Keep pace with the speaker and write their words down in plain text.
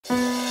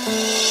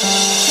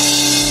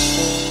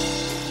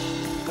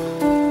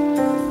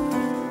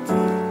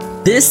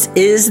This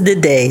is the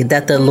day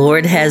that the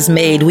Lord has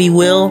made. We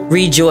will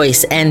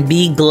rejoice and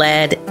be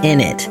glad in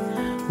it.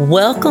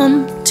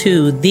 Welcome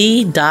to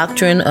the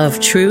Doctrine of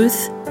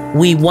Truth.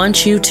 We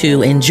want you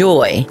to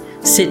enjoy,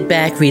 sit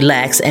back,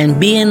 relax, and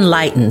be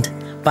enlightened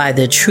by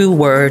the true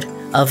word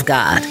of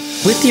God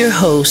with your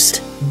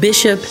host,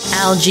 Bishop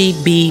Algie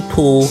B.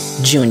 Poole,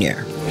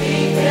 Jr.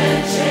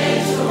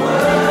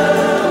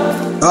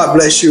 God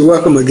bless you.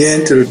 Welcome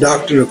again to the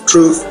Doctrine of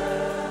Truth.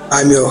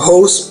 I'm your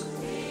host,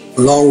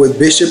 along with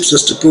Bishop,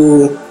 Sister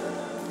Poole,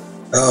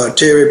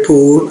 Terry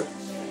Poole,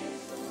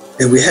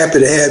 and we're happy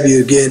to have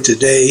you again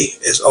today.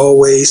 As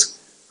always,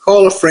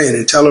 call a friend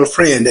and tell a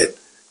friend that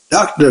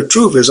Doctrine of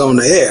Truth is on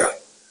the air.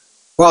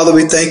 Father,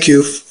 we thank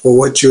you for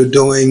what you're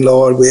doing,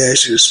 Lord. We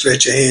ask you to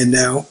stretch your hand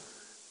now.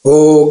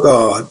 Oh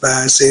God,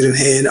 bind Satan's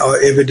hand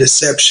or every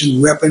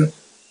deception weapon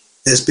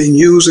that's been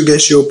used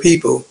against your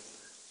people,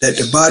 that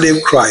the body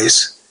of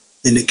Christ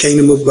in the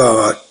kingdom of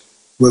God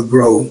will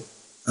grow.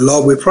 And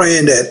Lord, we're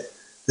praying that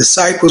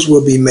disciples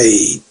will be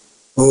made.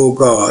 Oh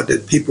God,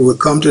 that people will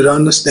come to the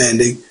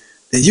understanding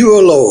that you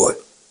are Lord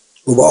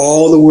over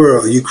all the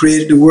world. You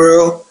created the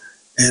world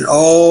and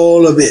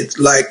all of its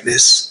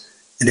likeness,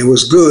 and it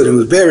was good. It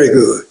was very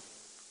good.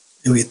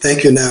 And we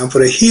thank you now for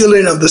the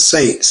healing of the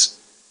saints,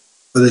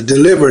 for the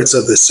deliverance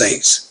of the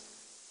saints.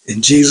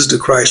 In Jesus the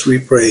Christ we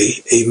pray.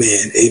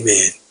 Amen.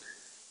 Amen.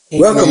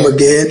 Welcome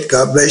again.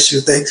 God bless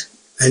you.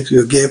 Thank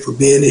you again for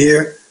being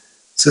here.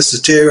 Sister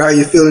Terry, how are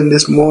you feeling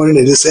this morning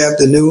and this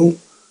afternoon?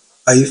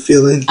 How are you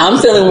feeling? I'm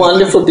feeling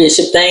wonderful,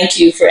 Bishop. Thank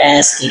you for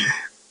asking.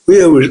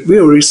 We are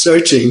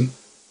researching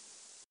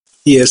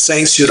here.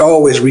 Saints should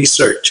always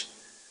research.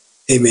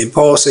 Amen.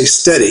 Paul says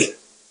study.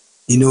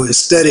 You know, in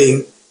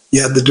studying,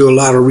 you have to do a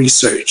lot of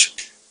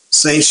research.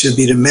 Saints should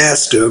be the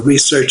master of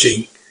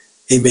researching,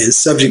 amen,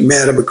 subject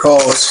matter,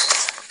 because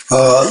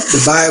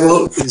the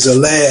Bible is the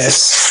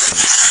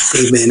last,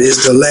 amen,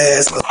 is the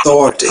last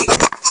authority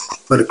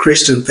for the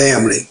Christian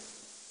family.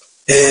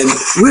 And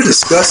we're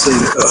discussing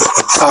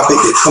a topic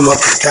that come up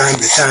from time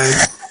to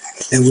time,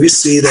 and we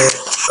see that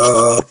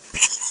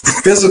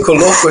the physical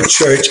local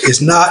church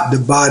is not the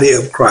body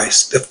of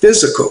Christ. The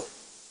physical,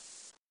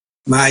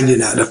 mind you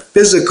now, the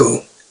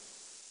physical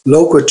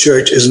local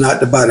church is not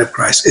the body of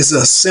Christ. It's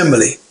an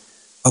assembly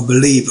of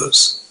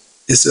believers.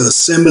 It's an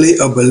assembly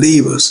of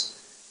believers.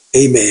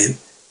 Amen.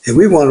 And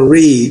we want to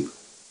read,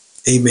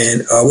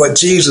 amen, what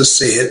Jesus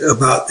said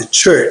about the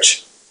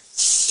church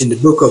in the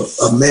book of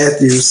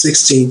Matthew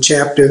 16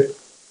 chapter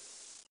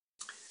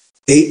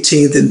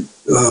 18th and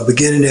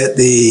beginning at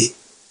the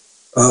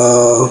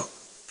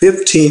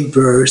 15th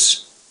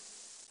verse.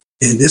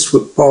 And this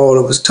what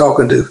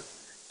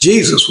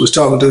Jesus was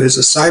talking to his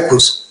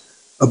disciples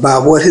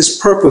about what his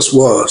purpose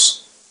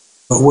was,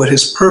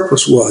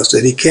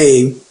 that he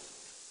came.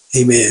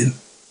 Amen.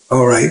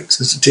 All right,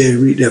 Sister Terry,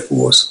 read that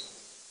for us.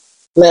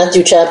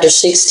 Matthew chapter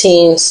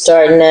 16,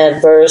 starting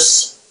at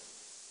verse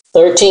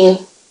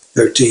 13.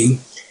 13.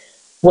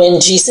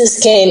 When Jesus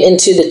came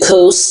into the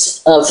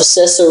coast of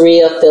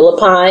Caesarea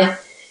Philippi,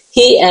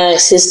 he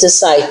asked his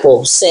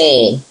disciples,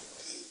 saying,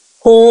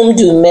 "Whom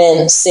do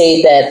men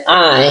say that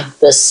I,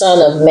 the Son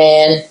of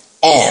Man,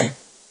 am?"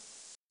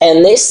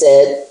 And they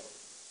said,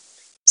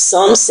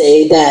 "Some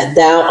say that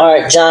thou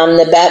art John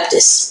the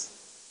Baptist,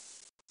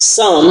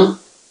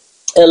 some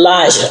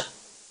Elijah,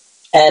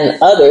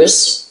 and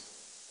others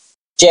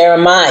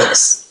Jeremiah,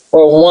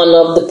 or one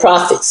of the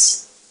prophets."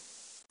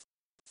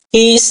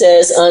 He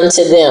says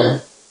unto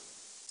them,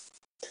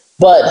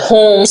 "But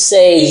whom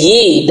say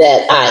ye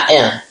that I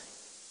am?"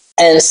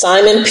 And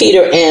Simon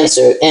Peter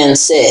answered and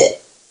said,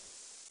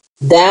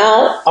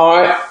 "Thou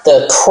art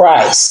the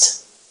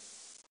Christ,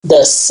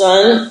 the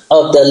Son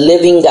of the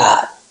living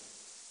God."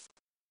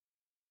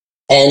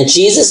 And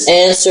Jesus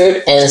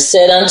answered and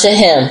said unto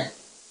him,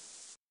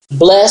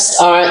 "Blessed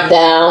art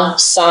thou,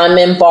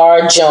 Simon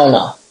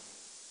Bar-Jonah,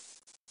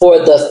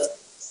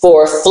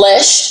 for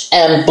flesh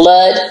and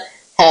blood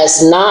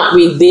has not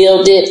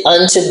revealed it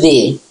unto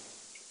thee,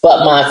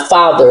 but my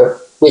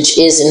Father which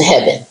is in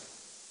heaven.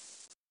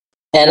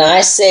 And I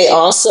say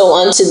also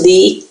unto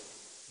thee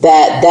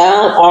that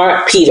thou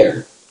art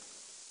Peter,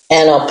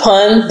 and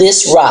upon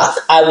this rock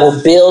I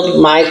will build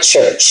my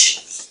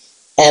church,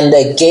 and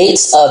the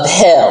gates of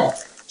hell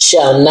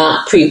shall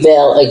not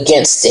prevail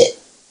against it.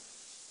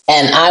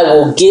 And I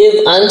will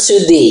give unto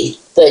thee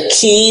the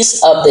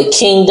keys of the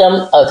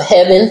kingdom of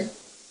heaven,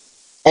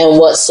 and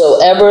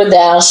whatsoever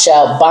thou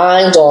shalt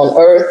bind on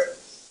earth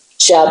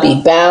shall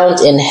be bound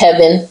in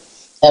heaven,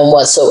 and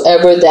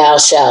whatsoever thou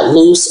shalt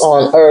loose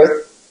on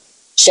earth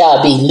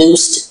shall be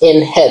loosed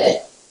in heaven."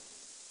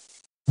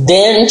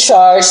 Then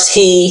charged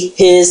he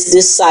his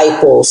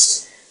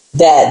disciples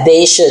that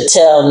they should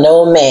tell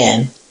no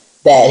man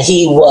that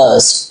he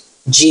was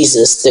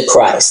Jesus the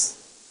Christ.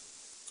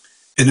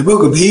 In the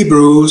book of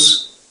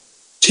Hebrews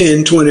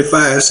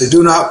 10:25 says,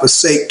 "Do not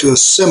forsake to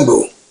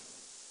assemble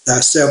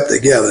thyself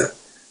together."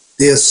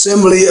 The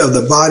assembly of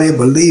the body of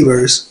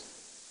believers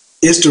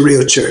is the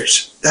real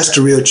church. That's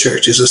the real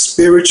church. It's a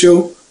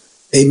spiritual,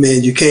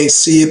 amen, you can't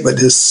see it, but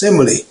the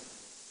assembly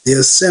the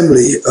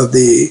assembly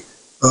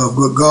of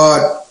what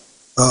God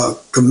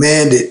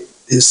commanded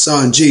his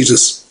son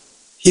Jesus.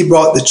 He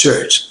brought the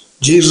church.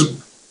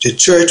 The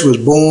church was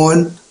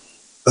born,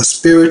 a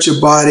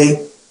spiritual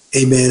body,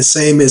 amen,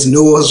 same as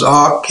Noah's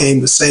ark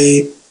came to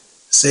save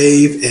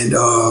and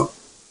the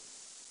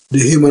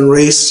human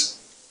race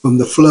from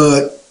the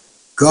flood.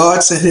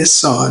 God sent his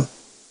son,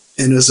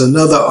 and there's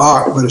another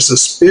ark, but it's a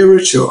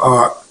spiritual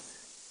ark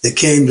that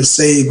came to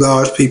save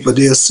God's people,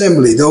 the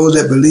assembly, those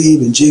that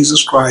believe in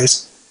Jesus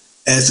Christ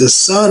as the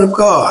Son of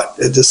God,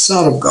 as the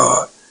Son of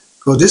God.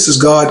 Because this is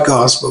God's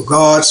gospel.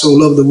 God so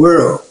loved the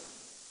world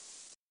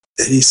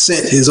that he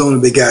sent his only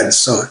begotten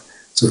Son.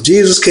 So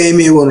Jesus came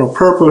here on a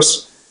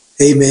purpose,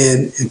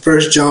 amen, in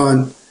 1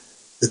 John,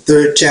 the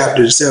 3rd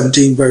chapter, the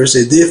 17th verse,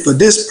 says, for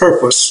this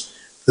purpose,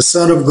 the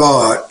Son of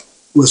God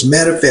was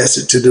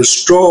manifested to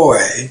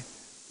destroy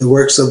the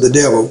works of the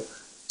devil.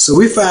 So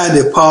we find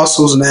the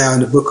apostles now in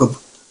the book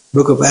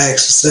of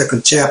Acts, the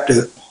 2nd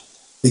chapter,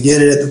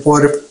 beginning at the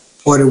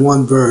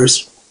 41st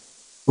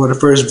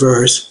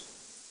verse,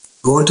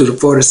 going to the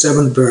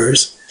 47th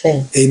verse.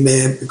 Okay.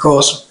 Amen.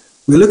 Because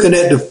we're looking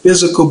at the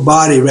physical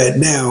body right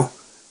now.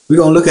 We're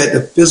going to look at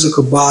the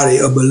physical body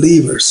of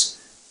believers.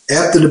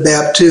 After the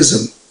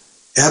baptism,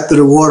 after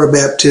the water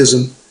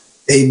baptism,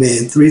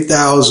 amen,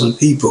 3,000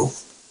 people,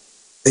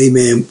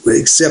 amen,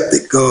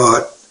 accepted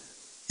God,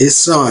 his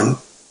son,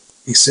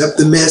 accept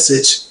the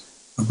message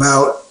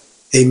about,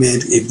 amen,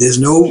 if there's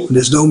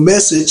no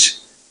message,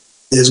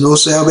 there's no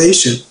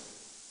salvation.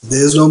 If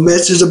there's no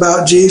message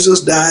about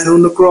Jesus dying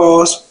on the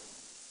cross,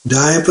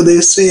 dying for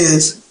their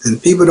sins,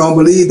 and people don't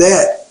believe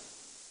that.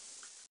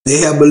 They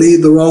have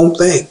believed the wrong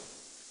thing.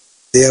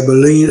 They have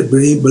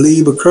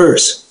believed a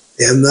curse.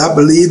 They have not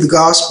believed the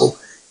gospel.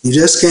 You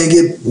just can't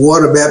get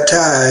water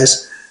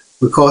baptized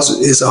because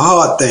it's a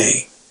hard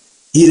thing.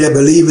 He that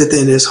believeth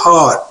in his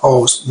heart,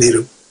 Paul made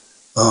in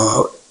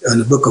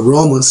the book of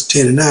Romans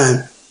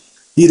 10:9,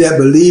 he that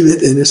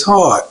believeth in his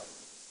heart.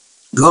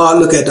 God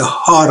look at the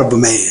heart of a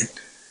man.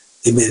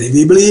 Amen. If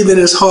you believe in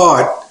his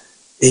heart,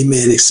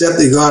 amen,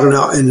 accepting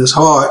God in his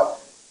heart,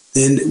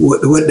 then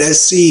what that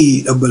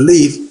seed of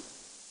belief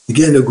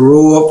begin to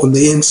grow up from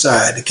the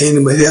inside. The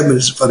kingdom of heaven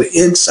is for the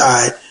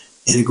inside,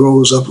 and it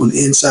grows up on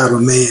the inside of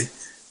a man,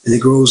 and it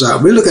grows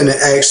out. We're looking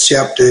at Acts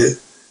chapter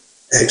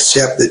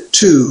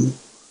 2,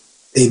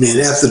 amen,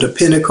 after the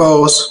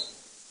Pentecost,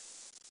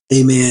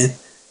 amen,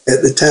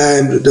 at the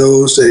time of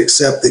those that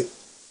accepted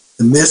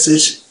the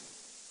message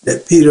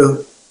that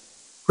Peter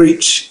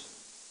preached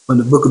from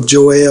the book of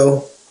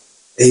Joel,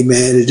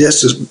 amen.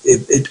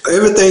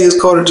 Everything is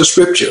according to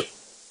Scripture.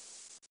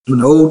 From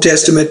the Old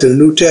Testament to the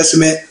New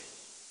Testament,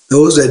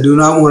 those that do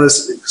not want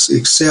to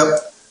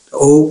accept the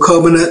Old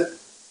Covenant,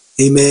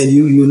 amen,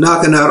 you're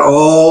knocking out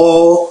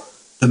all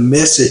the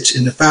message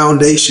and the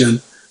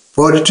foundation,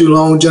 42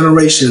 long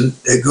generation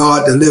that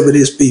God delivered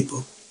his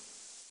people.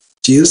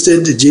 Jesus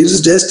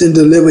just didn't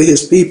deliver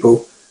his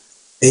people,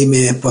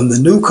 amen, from the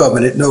new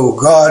covenant. No,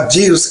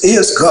 Jesus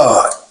is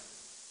God.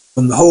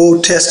 From the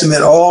Old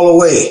Testament all the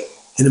way.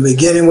 In the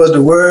beginning was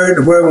the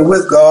Word was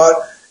with God,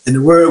 and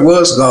the Word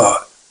was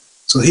God.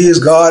 So he is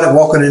God and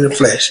walking in the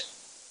flesh.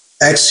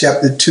 Acts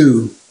chapter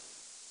 2,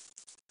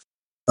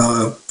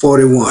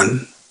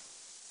 41.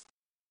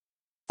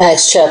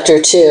 Acts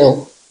chapter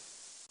 2,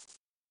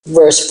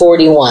 verse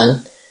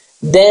 41.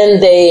 Then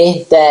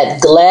they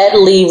that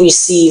gladly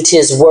received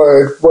his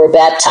word were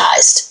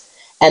baptized,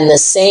 and the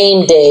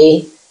same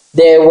day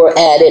there were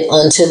added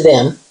unto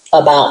them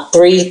about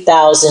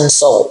 3,000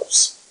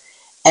 souls.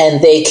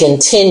 And they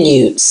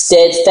continued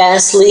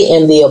steadfastly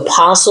in the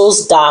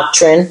apostles'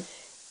 doctrine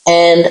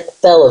and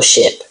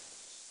fellowship,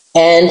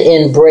 and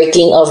in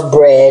breaking of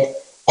bread,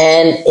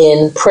 and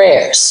in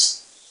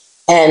prayers.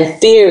 And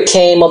fear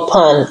came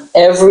upon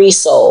every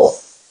soul,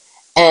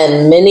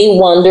 and many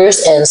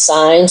wonders and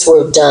signs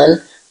were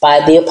done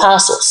by the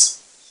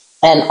apostles.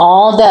 And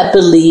all that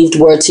believed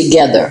were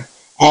together,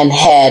 and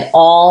had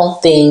all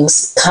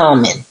things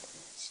common,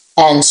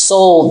 and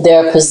sold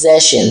their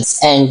possessions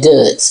and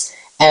goods,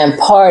 and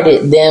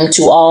parted them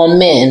to all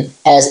men,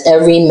 as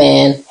every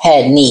man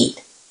had need.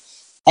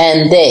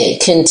 And they,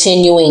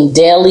 continuing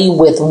daily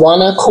with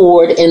one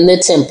accord in the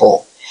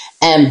temple,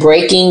 and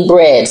breaking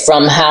bread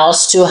from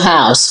house to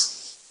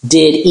house,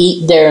 did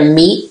eat their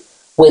meat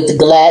with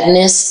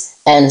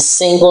gladness and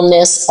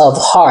singleness of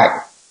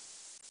heart,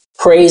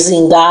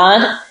 praising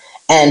God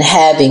and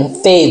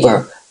having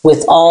favor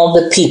with all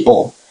the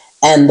people.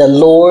 And the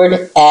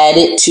Lord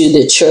added to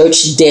the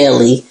church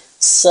daily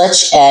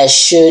such as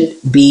should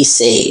be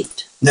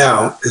saved.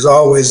 Now, there's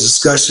always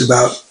discussion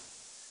about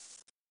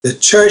the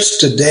church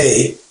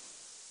today,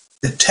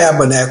 the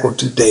tabernacle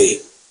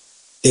today.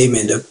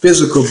 Amen. The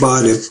physical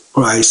body of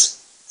Christ,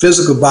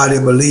 physical body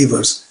of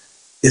believers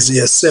is the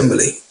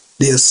assembly.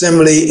 The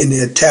assembly in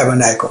the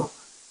tabernacle.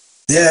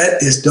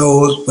 That is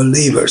those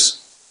believers.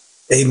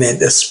 Amen.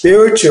 The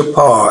spiritual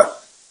part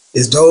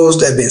is those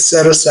that have been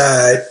set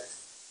aside,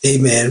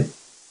 amen,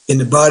 in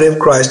the body of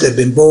Christ that have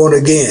been born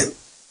again.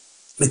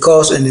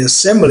 Because in the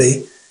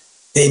assembly,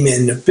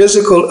 amen, the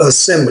physical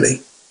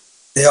assembly,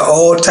 There are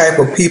all type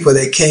of people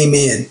that came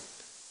in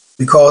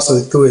because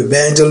of through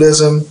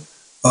evangelism,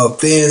 or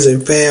friends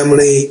and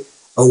family,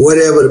 or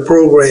whatever the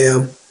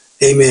program.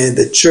 Amen.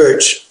 The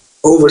church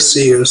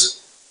overseers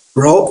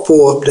brought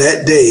forth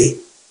that day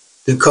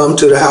to come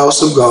to the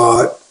house of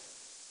God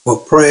for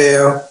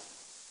prayer,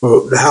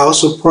 for the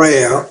house of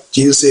prayer.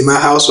 Jesus said, my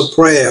house of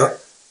prayer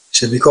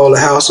should be called a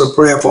house of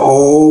prayer for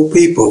all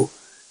people.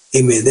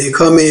 Amen. They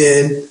come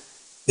in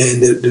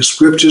and the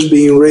scriptures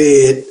being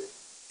read.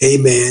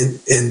 Amen.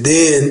 And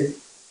then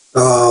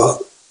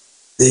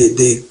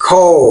the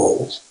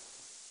call,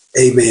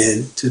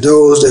 amen, to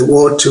those that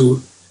want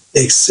to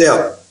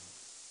accept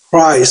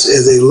Christ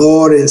as a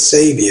Lord and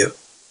Savior.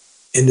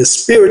 In the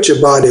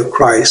spiritual body of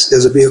Christ,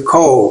 there's a big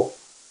call.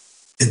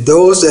 And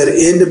those that are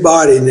in the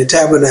body, in the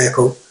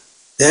tabernacle,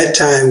 that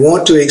time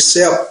want to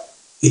accept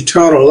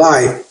eternal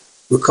life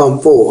will come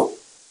forth.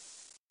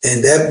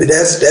 And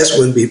that's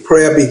when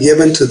prayer be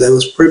given to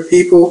those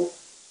people,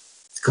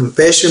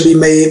 confession be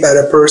made by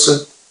that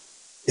person,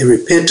 in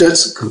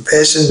repentance,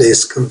 confession, they're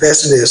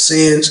confessing their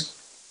sins,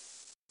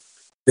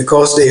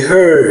 because they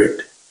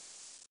heard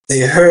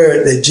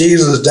that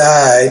Jesus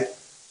died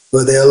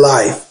for their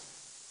life.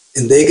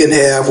 And they can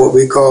have what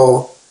we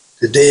call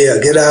today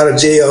a get out of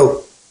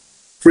jail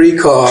free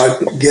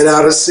card, get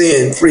out of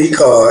sin free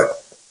card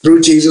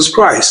through Jesus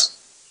Christ.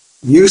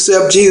 If you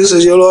accept Jesus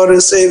as your Lord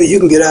and Savior, you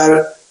can get out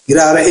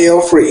of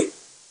hell free.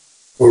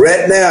 But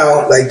right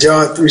now, like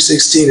John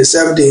 3:16 and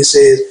 17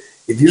 says,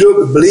 if you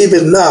don't believe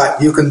it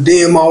not, you're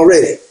condemned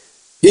already.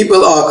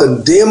 People are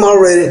condemned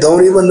already,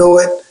 don't even know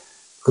it,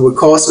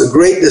 because a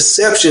great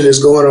deception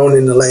is going on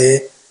in the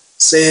land,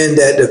 saying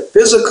that the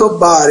physical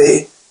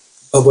body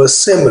of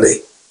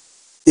assembly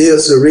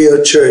is the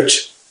real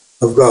church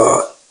of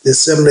God. The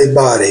assembly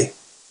body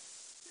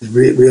is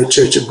the real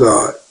church of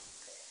God.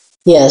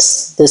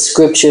 Yes, the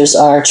scriptures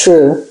are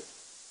true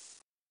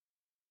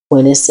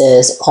when it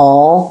says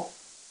all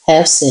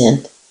have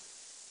sinned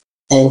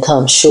and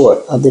come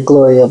short of the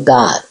glory of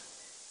God.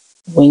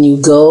 When you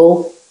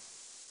go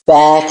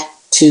back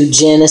to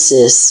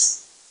Genesis,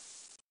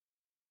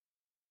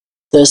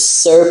 the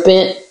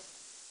serpent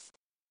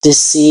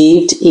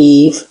deceived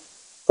Eve,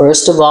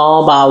 first of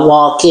all, by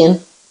walking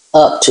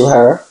up to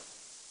her.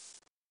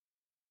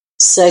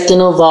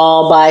 Second of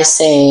all, by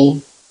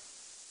saying,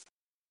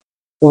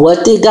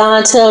 what did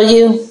God tell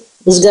you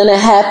was going to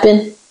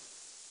happen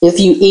if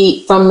you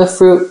eat from the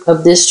fruit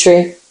of this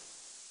tree?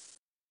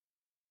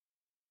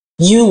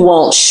 You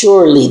won't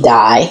surely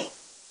die.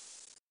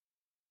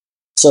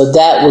 So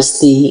that was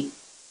the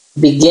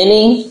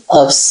beginning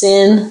of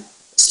sin,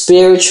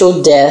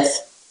 spiritual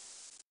death,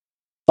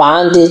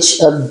 bondage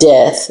of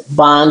death,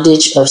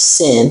 bondage of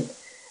sin,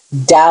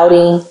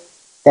 doubting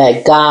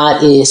that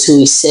God is who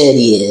he said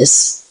he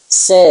is.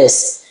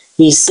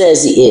 He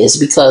says he is,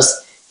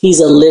 because he's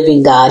a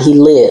living God. He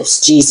lives.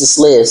 Jesus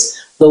lives.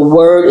 The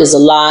word is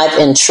alive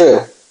and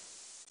true.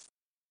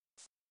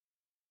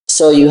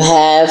 So you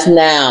have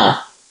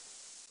now,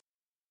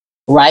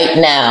 right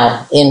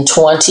now in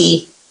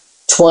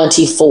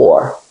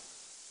 2024,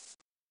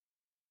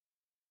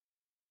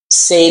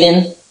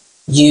 Satan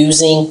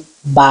using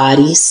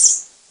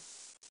bodies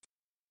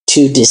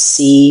to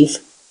deceive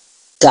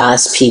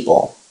God's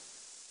people.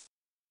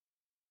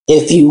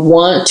 If you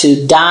want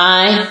to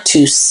die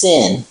to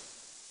sin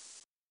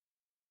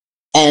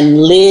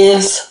and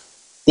live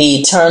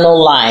the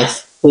eternal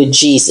life with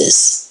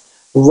Jesus,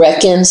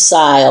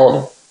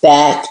 reconciled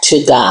back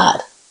to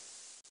God,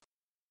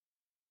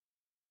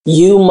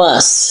 you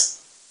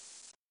must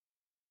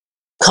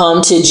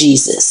come to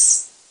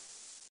Jesus.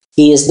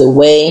 He is the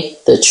way,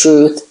 the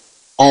truth,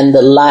 and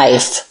the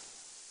life.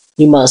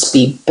 You must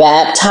be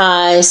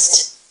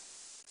baptized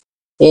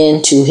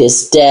into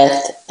his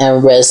death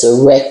and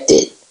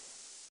resurrected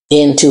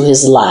into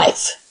his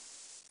life.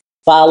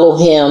 Follow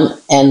him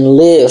and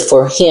live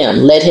for him.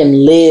 Let him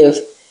live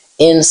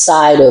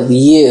inside of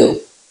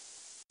you.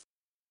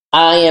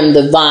 I am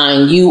the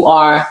vine, you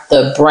are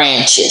the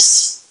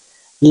branches.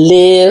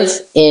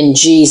 Live in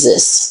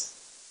Jesus,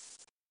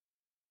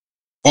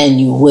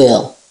 and you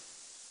will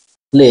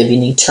live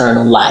in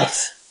eternal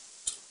life.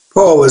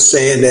 Paul was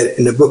saying that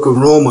in the book of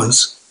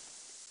Romans,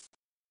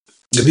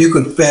 if you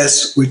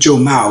confess with your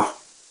mouth,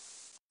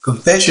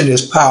 confession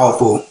is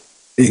powerful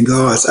in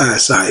God's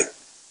eyesight.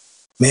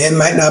 Man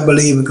might not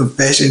believe in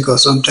confession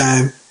because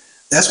sometimes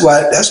that's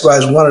why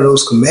it's one of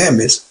those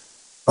commandments.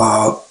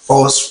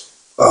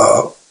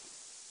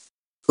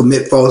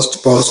 Commit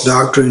false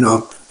doctrine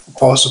or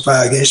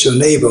falsify against your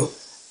neighbor.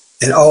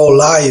 And all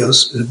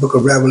liars, in the book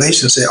of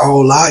Revelation, say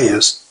all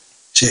liars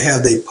shall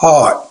have their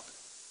part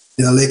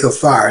in a lake of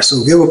fire.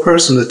 So give a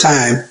person the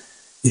time.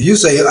 If you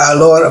say, our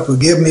Lord,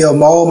 forgive me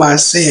of all my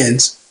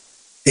sins,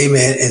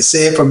 amen, and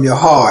say it from your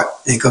heart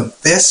and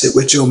confess it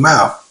with your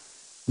mouth.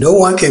 No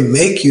one can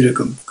make you to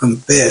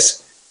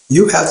confess.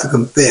 You have to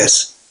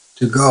confess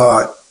to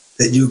God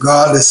that you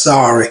godly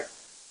sorry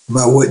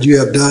about what you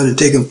have done and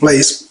taken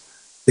place,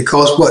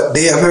 because what?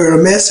 They have heard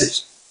a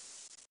message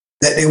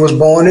that they was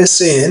born in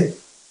sin,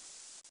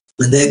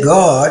 and that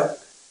God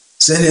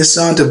sent his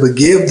son to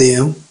forgive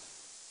them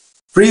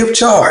free of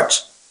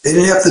charge. They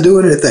didn't have to do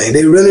anything.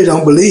 They really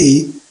don't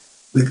believe.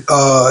 You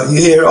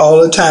hear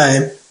all the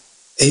time,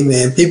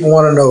 amen, people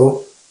want to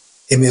know,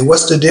 amen,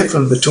 what's the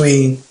difference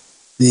between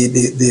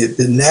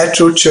the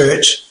natural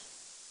church,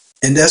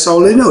 and that's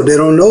all they know. They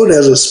don't know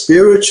there's a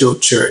spiritual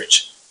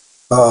church.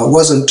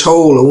 Wasn't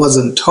told or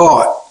wasn't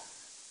taught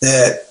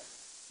that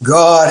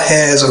God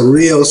has a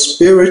real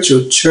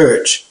spiritual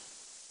church,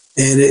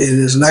 and it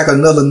is like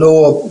another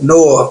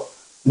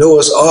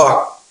Noah's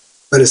Ark,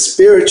 but it's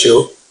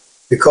spiritual,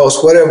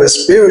 because whatever is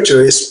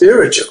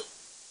spiritual.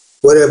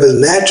 Whatever is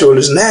natural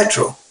is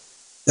natural.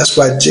 That's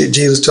why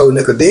Jesus told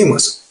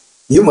Nicodemus,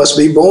 you must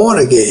be born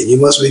again. You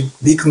must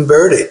be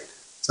converted.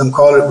 Some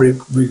call it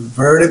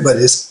reverted, but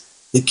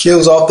it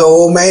kills off the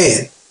old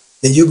man,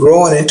 and you're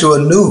growing into a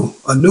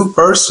new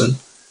person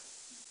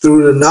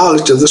through the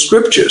knowledge of the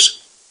scriptures.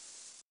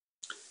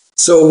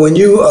 So when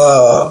you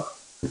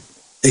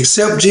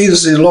accept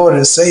Jesus as Lord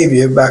and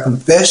Savior by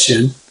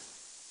confession,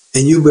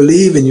 and you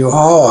believe in your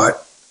heart,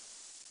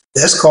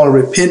 that's called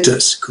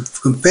repentance.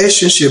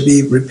 Confession should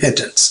be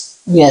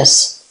repentance.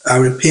 Yes. I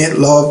repent,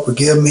 Lord,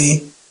 forgive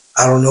me.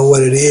 I don't know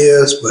what it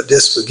is, but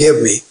just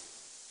forgive me.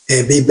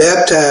 And be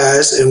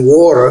baptized in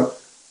water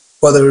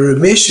for the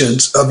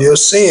remissions of your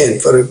sin,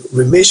 for the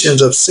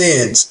remissions of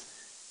sins.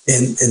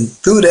 And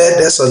through that,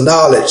 that's a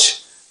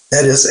knowledge.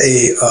 That is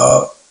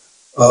a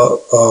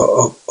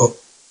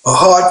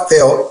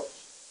heartfelt,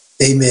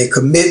 amen,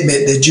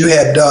 commitment that you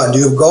have done.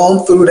 You have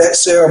gone through that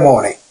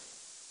ceremony.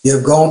 You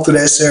have gone through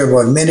that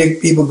ceremony. Many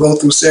people go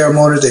through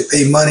ceremonies. They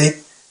pay money.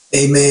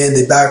 Amen.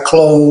 They buy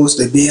clothes.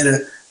 They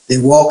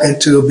walk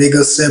into a big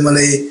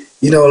assembly,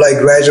 like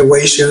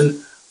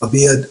graduation, or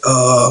be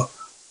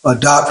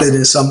adopted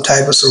in some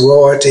type of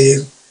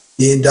sorority,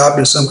 be adopted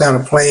in some kind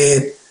of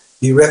plan,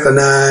 be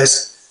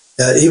recognized.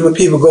 Even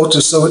people go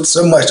through so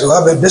much.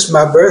 Oh, this is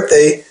my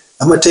birthday.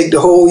 I'm going to take the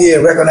whole year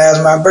and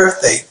recognize my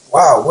birthday.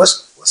 Wow,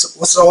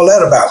 what's all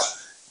that about?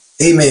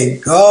 Amen.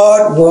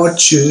 God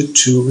wants you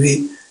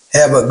to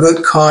have a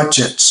good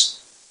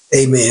conscience.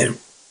 Amen.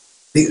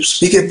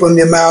 Speak it from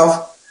your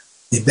mouth.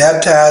 Be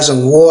baptized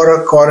in water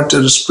according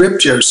to the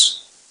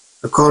scriptures,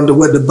 according to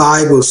what the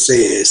Bible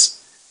says.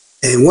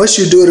 And once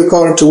you do it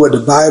according to what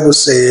the Bible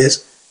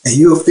says, and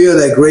you'll feel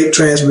that great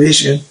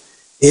transmission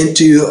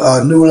into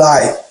a new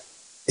life.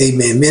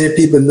 Amen. Many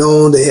people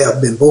know they have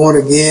been born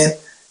again.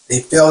 They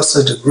felt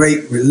such a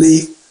great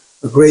relief,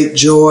 a great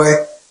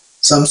joy.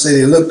 Some say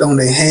they looked on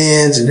their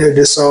hands and heard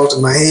this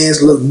song, my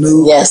hands look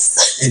new.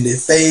 Yes. And their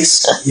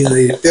face,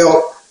 they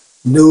felt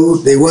new.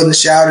 They wasn't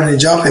shouting and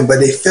jumping, but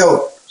they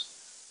felt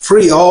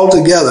free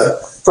altogether.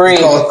 Free.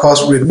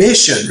 Because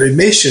remission,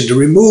 the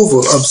removal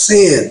of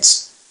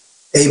sins.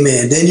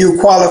 Amen. Then you're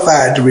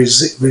qualified to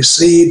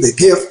receive the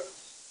gift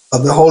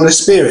of the Holy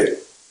Spirit.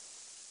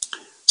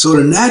 So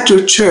the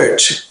natural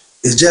church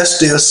is just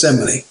the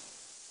assembly.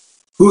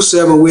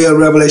 Whosoever will,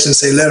 Revelation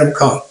say, let them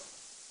come.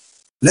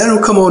 Let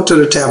them come on to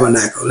the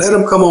tabernacle. Let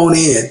them come on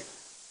in.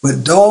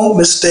 But don't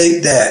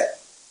mistake that.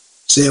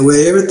 Saying,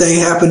 well, everything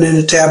happened in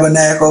the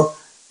tabernacle,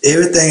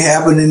 everything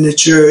happened in the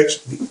church.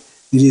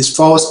 These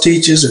false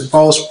teachers and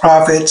false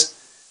prophets.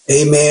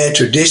 Amen.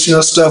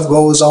 Traditional stuff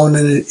goes on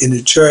in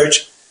the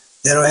church.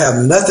 They don't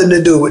have nothing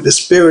to do with the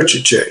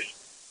spiritual church.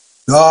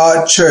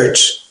 God's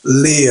church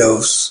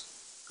lives.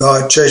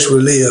 God's church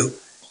will live.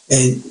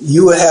 And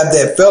you will have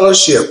that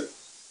fellowship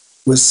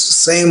with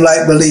same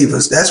like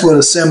believers. That's what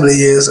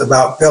assembly is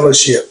about,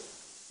 fellowship.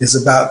 It's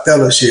about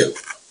fellowship.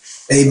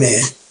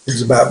 Amen.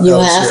 It's about fellowship. You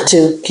have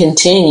to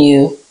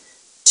continue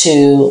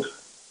to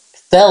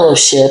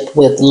fellowship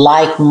with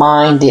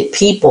like-minded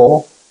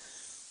people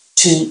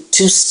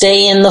to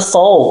stay in the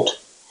fold.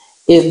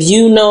 If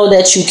you know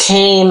that you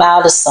came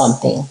out of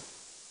something,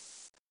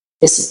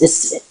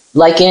 it's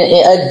like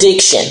an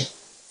addiction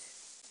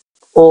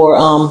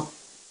or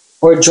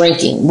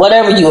drinking,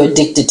 whatever you're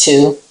addicted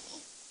to,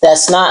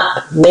 that's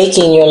not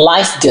making your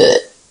life good.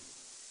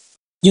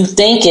 You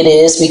think it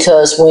is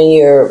because when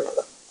you're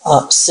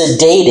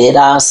sedated,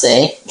 I'll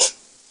say,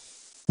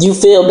 you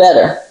feel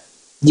better.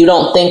 You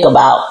don't think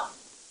about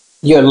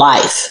your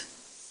life.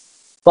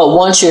 But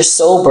once you're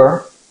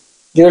sober,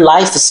 your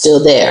life is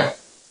still there.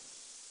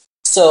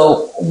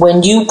 So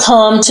when you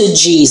come to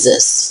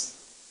Jesus,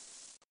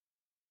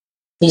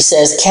 he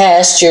says,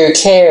 cast your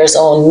cares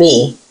on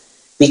me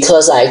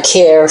because I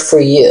care for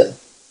you.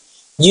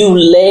 You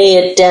lay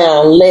it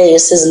down. It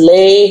says,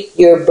 lay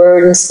your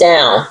burdens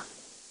down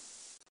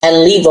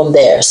and leave them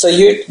there. So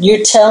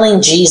you're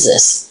telling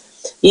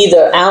Jesus,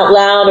 either out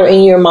loud or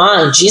in your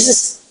mind.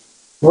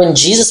 When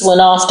Jesus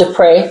went off to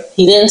pray,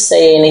 he didn't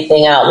say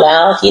anything out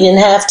loud. He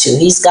didn't have to.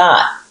 He's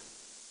God.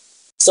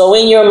 So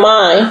in your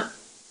mind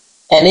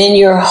and in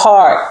your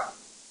heart,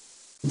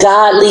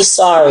 godly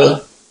sorry,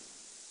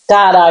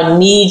 God, I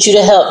need you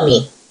to help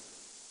me.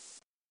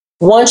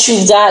 Once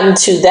you've gotten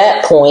to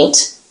that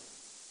point,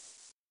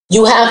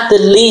 you have to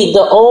leave.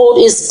 The old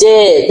is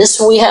dead. This is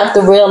what we have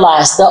to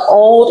realize. The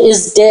old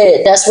is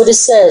dead. That's what it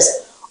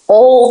says.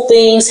 Old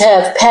things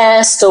have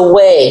passed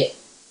away.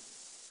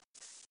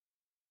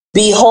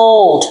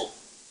 Behold,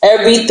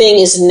 everything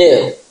is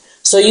new.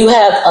 So you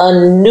have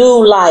a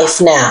new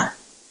life now.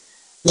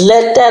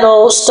 Let that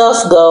old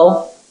stuff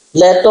go.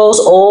 Let those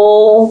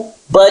old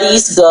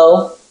buddies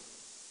go.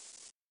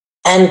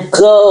 And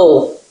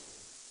go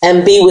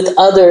and be with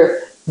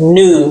other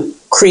new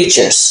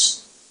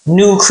creatures,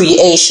 new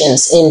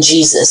creations in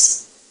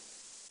Jesus.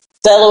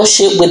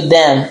 Fellowship with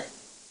them.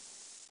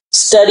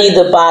 Study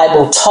the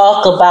Bible.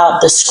 Talk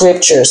about the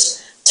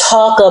scriptures.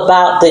 Talk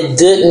about the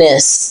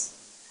goodness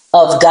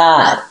of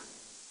God.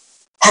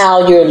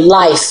 How your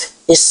life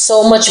is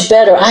so much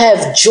better. I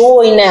have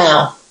joy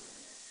now.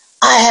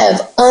 I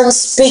have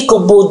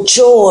unspeakable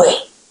joy.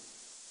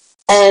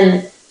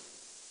 And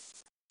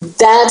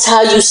that's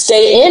how you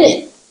stay in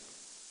it.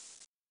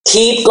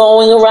 Keep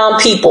going around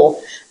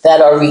people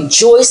that are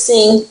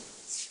rejoicing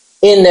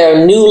in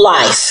their new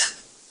life.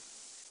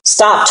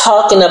 Stop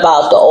talking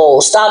about the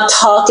old. Stop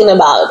talking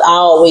about, I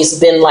always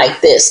been like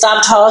this.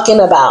 Stop talking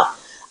about,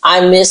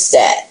 I miss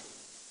that.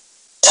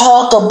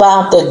 Talk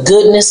about the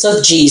goodness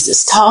of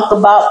Jesus. Talk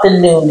about the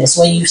newness.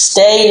 When you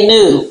stay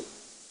new,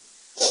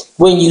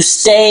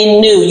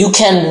 you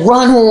can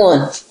run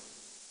on.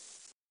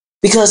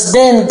 Because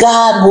then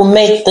God will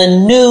make the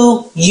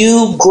new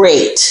you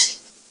great.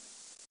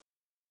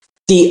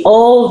 The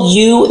old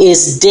you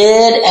is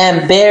dead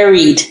and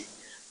buried,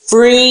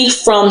 free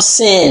from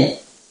sin.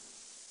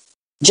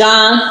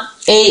 John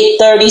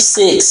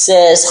 8:36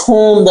 says,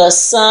 whom the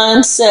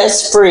Son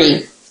sets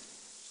free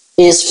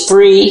is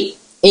free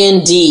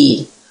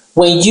indeed.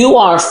 When you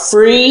are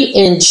free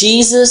in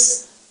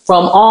Jesus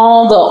from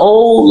all the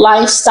old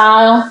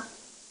lifestyle,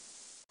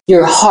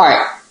 your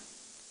heart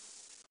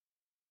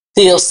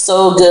feels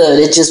so good.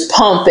 It just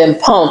pump and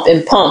pump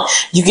and pump.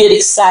 You get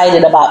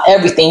excited about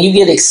everything. You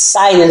get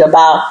excited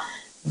about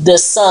the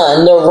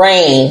sun, the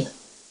rain,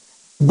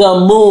 the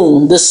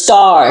moon, the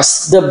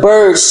stars, the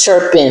birds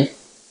chirping.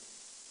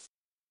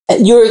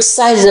 You're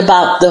excited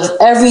about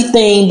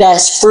everything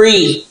that's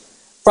free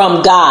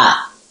from God.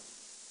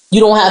 You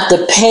don't have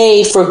to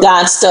pay for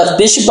God's stuff.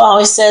 Bishop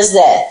always says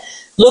that.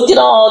 Look at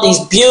all these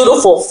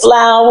beautiful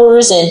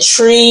flowers and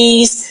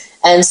trees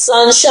and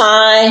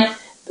sunshine.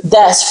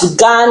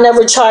 God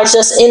never charged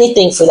us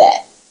anything for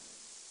that.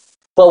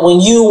 But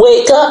when you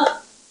wake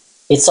up,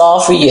 it's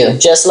all for you.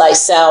 Just like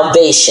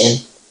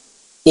salvation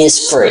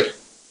is free.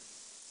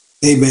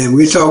 Amen.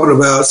 We're talking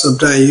about,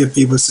 sometimes you hear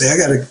people say, I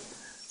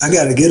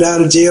gotta get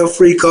out of jail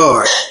free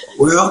card.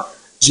 Well,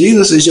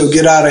 Jesus is your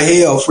get out of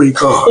hell free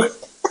card.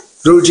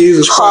 Through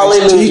Jesus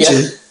Christ's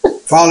teaching,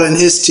 following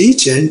his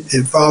teaching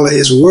and following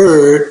his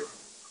word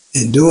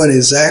and doing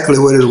exactly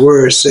what his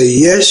word say.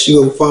 Yes,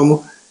 you're gonna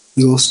fumble,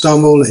 you're gonna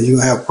stumble, and you're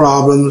gonna have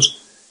problems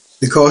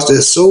because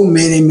there's so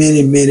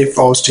many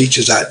false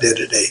teachers out there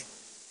today.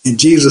 And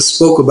Jesus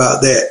spoke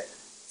about that.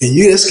 And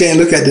you just can't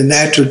look at the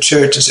natural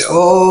church and say,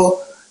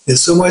 oh,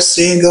 there's so much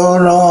sin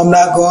going on, I'm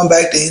not going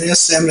back to any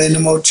assembly,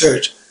 no more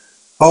church.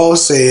 Paul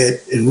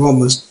said in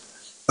Romans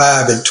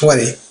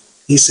 5:20,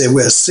 he said,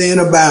 where sin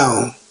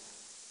abound,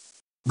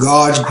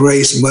 God's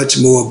grace much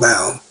more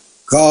abound.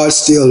 God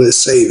still is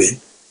saving.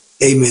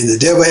 Amen. The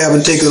devil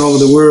haven't taken over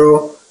the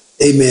world.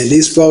 Amen.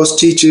 These false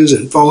teachers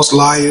and false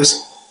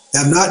liars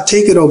have not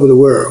taken over the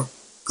world.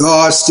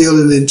 God still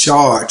is in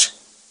charge.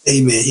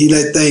 Amen. He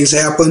let things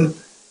happen.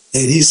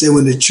 And he said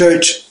when the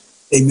church,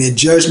 amen,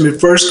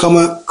 judgment first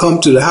come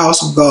to the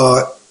house of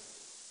God,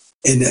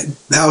 and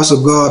the house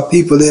of God,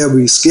 people there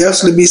will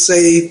scarcely be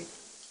saved.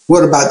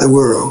 What about the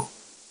world?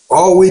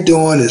 All we're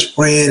doing is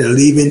praying and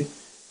leaving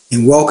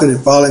and walking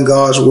and following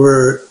God's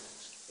word.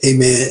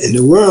 Amen. In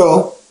the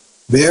world,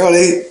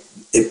 barely,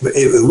 if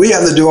we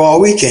have to do all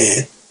we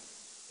can.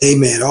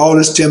 Amen. All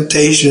this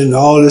temptation,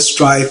 all this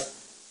strife,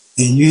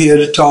 and you hear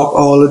the talk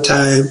all the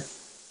time.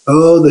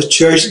 Oh, the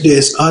church,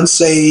 there's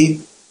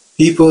unsaved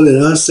people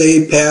and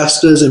unsaved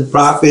pastors and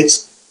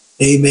prophets.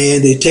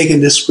 Amen. They're taking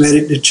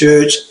discredit the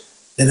church,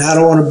 and I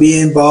don't want to be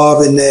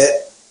involved in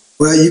that.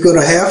 Well, you're going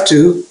to have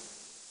to,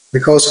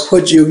 because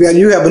what you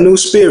have a new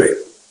spirit.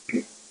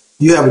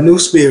 You have a new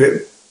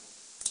spirit,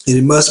 and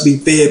it must be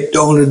fed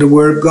on the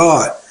word of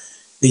God.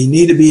 And you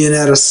need to be in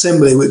that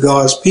assembly with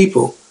God's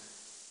people.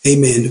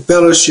 Amen. The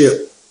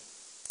fellowship.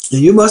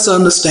 And you must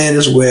understand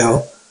as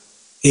well.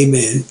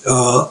 Amen.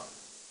 1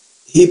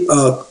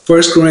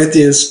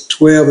 Corinthians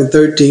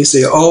 12:13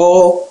 say,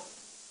 all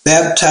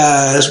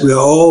baptized, we are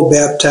all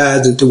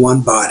baptized into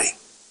one body.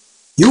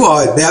 You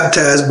are a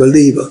baptized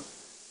believer.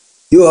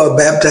 You are a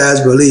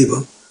baptized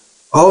believer.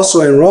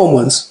 Also in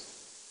Romans,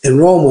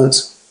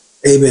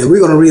 amen, we're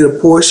going to read a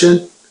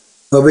portion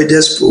of it.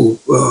 Just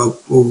we're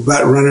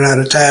about running out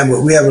of time,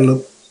 but we have a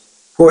little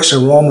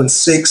portion of Romans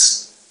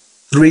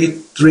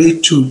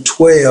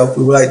 6:3-12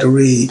 we would like to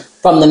read.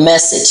 From the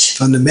Message.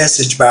 From the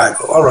Message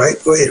Bible. All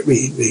right, go ahead,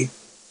 read.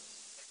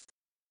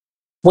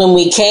 When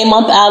we came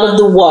up out of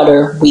the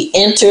water, we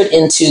entered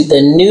into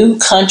the new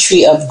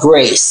country of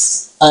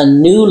grace, a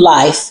new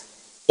life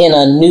in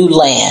a new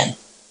land.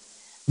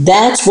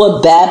 That's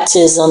what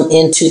baptism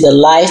into the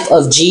life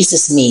of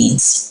Jesus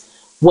means.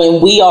 When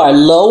we are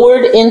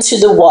lowered into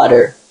the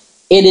water,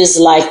 It is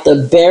like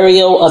the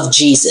burial of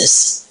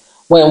Jesus.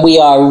 When we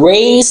are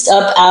raised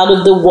up out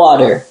of the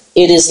water,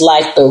 it is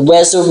like the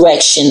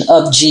resurrection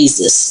of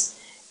Jesus.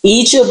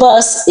 Each of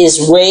us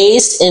is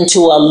raised into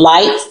a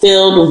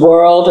light-filled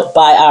world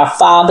by our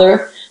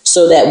Father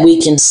so that we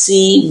can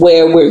see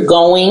where we're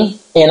going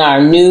in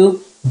our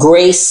new,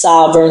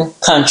 grace-sovereign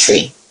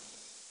country.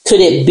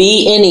 Could it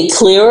be any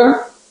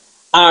clearer?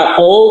 Our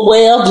old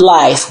way of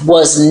life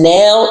was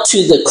nailed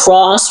to the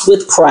cross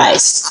with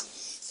Christ,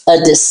 a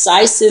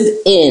decisive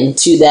end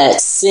to that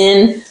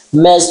sin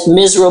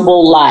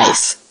miserable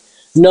life,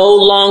 no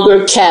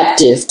longer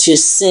captive to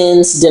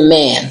sin's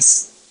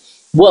demands.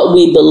 What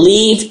we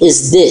believe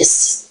is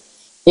this: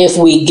 if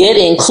we get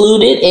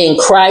included in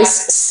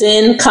Christ's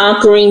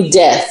sin-conquering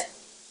death,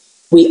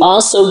 we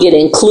also get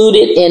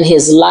included in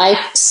his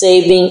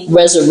life-saving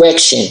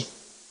resurrection.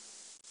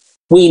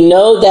 We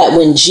know that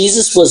when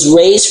Jesus was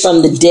raised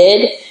from the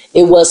dead,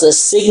 it was a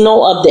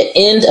signal of the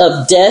end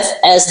of death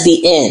as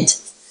the end.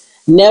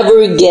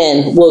 Never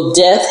again will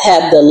death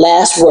have the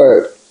last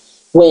word.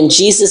 When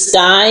Jesus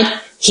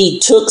died, he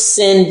took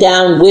sin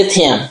down with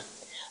him.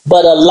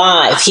 But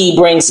alive, he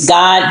brings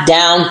God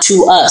down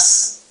to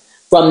us.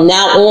 From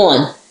now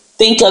on,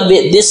 think of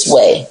it this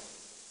way.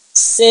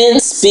 Sin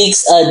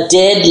speaks a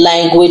dead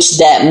language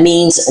that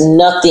means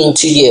nothing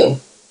to you.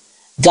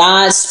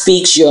 God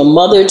speaks your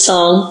mother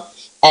tongue,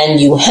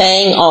 and you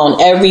hang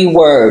on every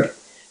word.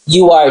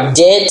 You are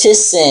dead to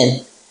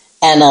sin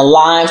and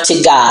alive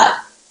to God.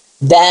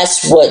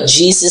 That's what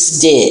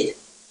Jesus did.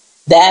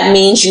 That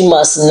means you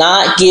must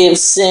not give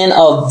sin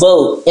a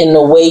vote in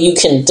the way you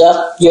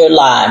conduct your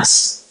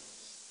lives.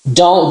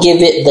 Don't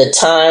give it the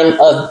time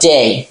of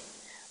day.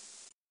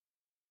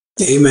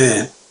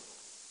 Amen.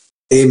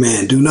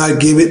 Amen. Do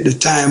not give it the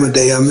time of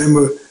day. I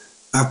remember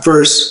my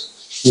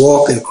first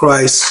walk in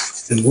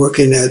Christ and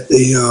working at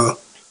the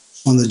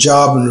on the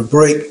job in the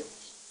break,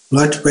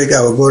 lunch break.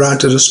 I would go down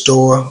to the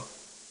store,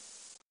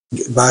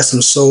 buy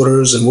some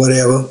sodas and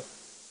whatever,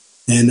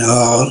 and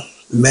the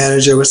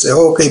manager would say,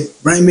 "Okay,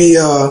 bring me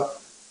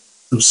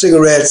some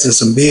cigarettes and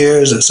some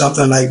beers and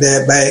something like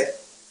that back."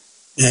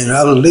 And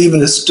I was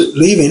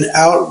leaving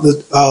out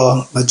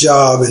my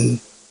job, and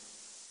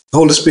the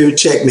Holy Spirit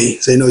checked me,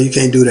 say, "No, you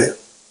can't do that."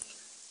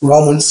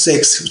 Romans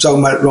 6, we're talking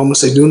about Romans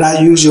 6, do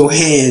not use your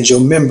hands, your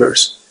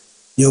members,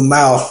 your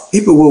mouth.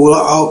 People will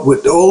out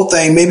with the old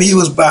thing. Maybe he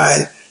was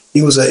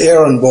an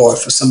errand boy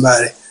for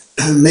somebody.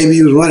 Maybe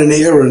he was running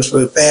errands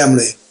for a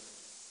family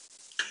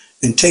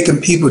and taking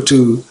people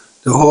to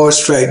the horse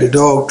track, the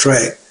dog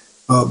track,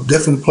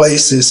 different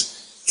places.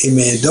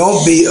 Amen.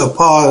 Don't be a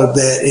part of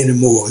that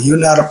anymore. You're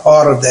not a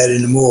part of that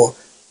anymore.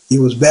 He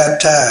was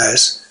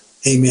baptized.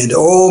 Amen. The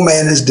old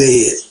man is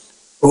dead.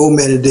 Old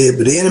man is dead.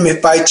 But the enemy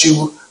fights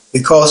you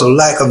because of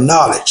lack of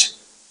knowledge.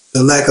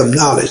 The lack of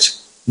knowledge.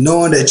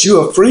 Knowing that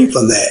you are free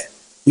from that.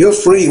 You're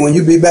free when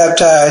you be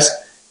baptized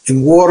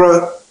in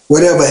water.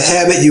 Whatever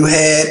habit you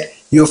had,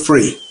 you're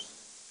free.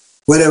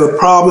 Whatever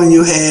problem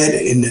you had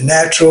in the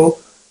natural,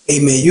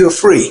 amen, you're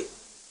free.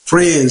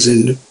 Friends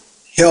and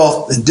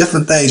health and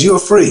different things, you're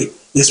free.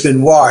 It's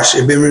been washed.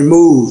 It's been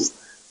removed.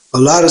 A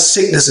lot of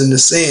sickness in the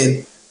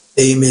sin,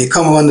 amen,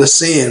 come under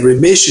sin.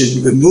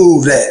 Remission,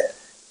 remove that.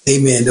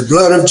 Amen. The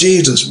blood of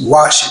Jesus,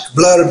 wash it. The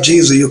blood of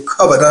Jesus, you're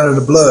covered under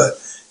the blood.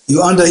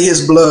 You're under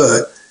his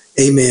blood.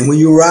 Amen. When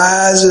you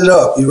rise it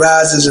up, you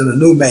rise as in a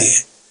new man.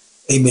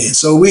 Amen.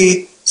 So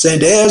we say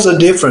there's a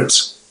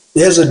difference.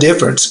 There's a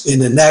difference in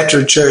the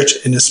natural church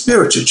and the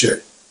spiritual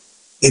church.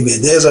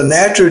 Amen. There's a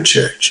natural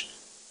church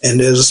and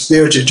there's a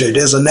spiritual church.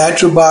 There's a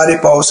natural body,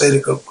 Paul said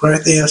in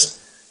Corinthians.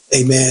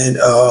 Amen.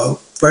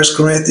 1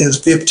 Corinthians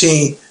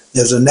 15,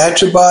 there's a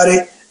natural body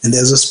and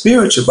there's a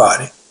spiritual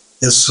body.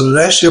 There's a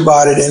celestial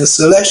body and a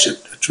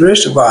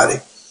terrestrial body.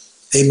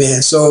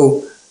 Amen.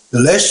 So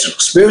the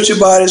spiritual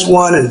body is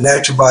one and the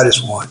natural body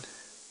is one.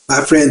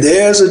 My friend,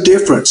 there's a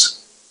difference.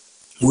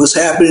 What's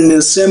happening in the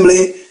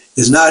assembly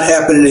is not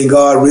happening in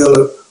God's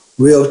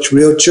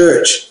real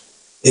church.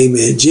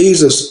 Amen.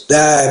 Jesus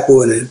died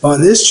for it.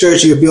 Upon this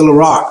church, you build a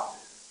rock.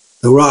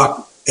 The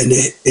rock and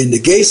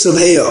the gates of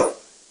hell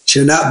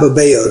shall not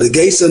prevail. The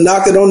gates are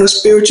knocking on the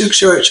spiritual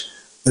church,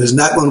 but it's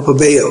not going to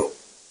prevail.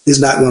 It's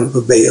not going to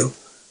prevail.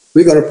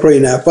 We're going to pray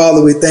now.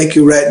 Father, we thank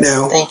you right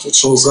now. Thank you,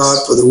 Jesus. Oh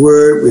God, for the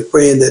word. We're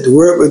praying that the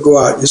word will go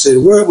out. You said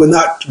the word will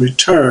not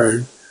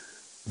return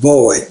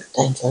void.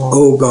 Thank you, Lord.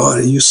 Oh God,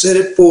 and you send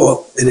it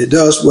forth and it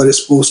does what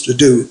it's supposed to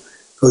do.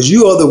 Because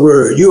you are the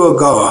word. You are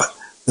God.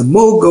 The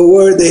more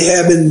word they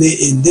have in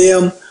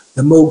them,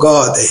 the more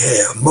God they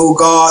have. More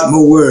God,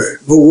 more word.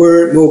 More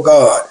word, more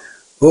God.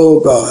 Oh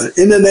God,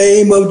 in the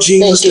name of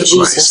Jesus Thank you,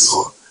 Christ, Jesus.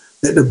 Lord,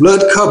 let the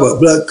blood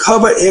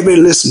cover every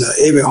listener,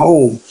 every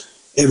home,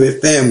 every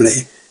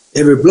family,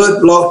 every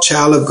blood-bought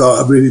child of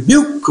God. We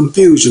rebuke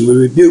confusion. We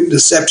rebuke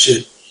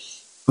deception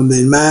from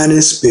the mind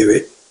and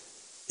spirit.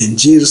 In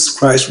Jesus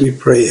Christ we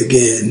pray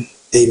again.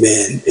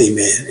 Amen,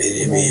 amen, and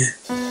amen.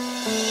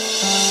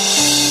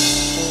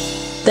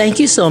 Thank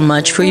you so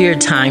much for your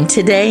time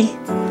today.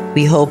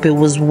 We hope it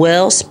was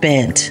well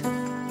spent.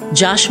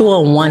 Joshua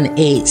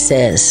 1:8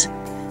 says,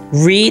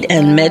 Read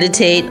and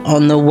meditate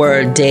on the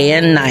word day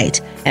and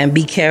night, and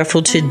be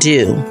careful to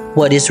do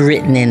what is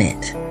written in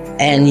it,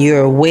 and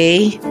your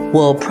way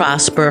will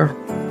prosper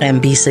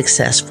and be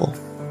successful.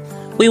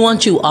 We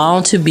want you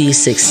all to be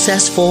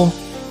successful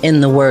in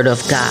the Word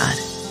of God.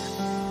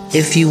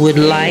 If you would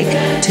like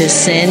to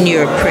send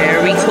your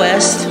prayer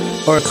requests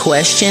or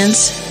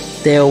questions,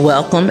 they're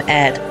welcome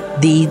at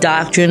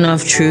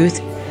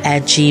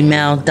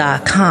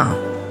thedoctrineoftruth@gmail.com.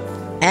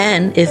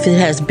 And if it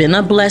has been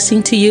a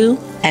blessing to you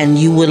and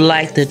you would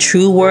like the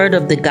true word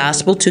of the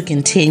gospel to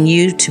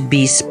continue to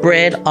be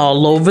spread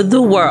all over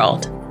the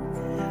world,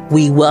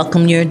 we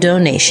welcome your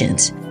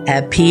donations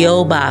at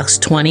P.O. Box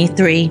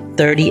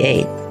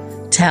 2338,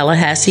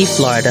 Tallahassee,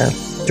 Florida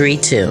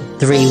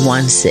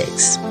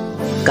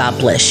 32316. God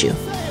bless you.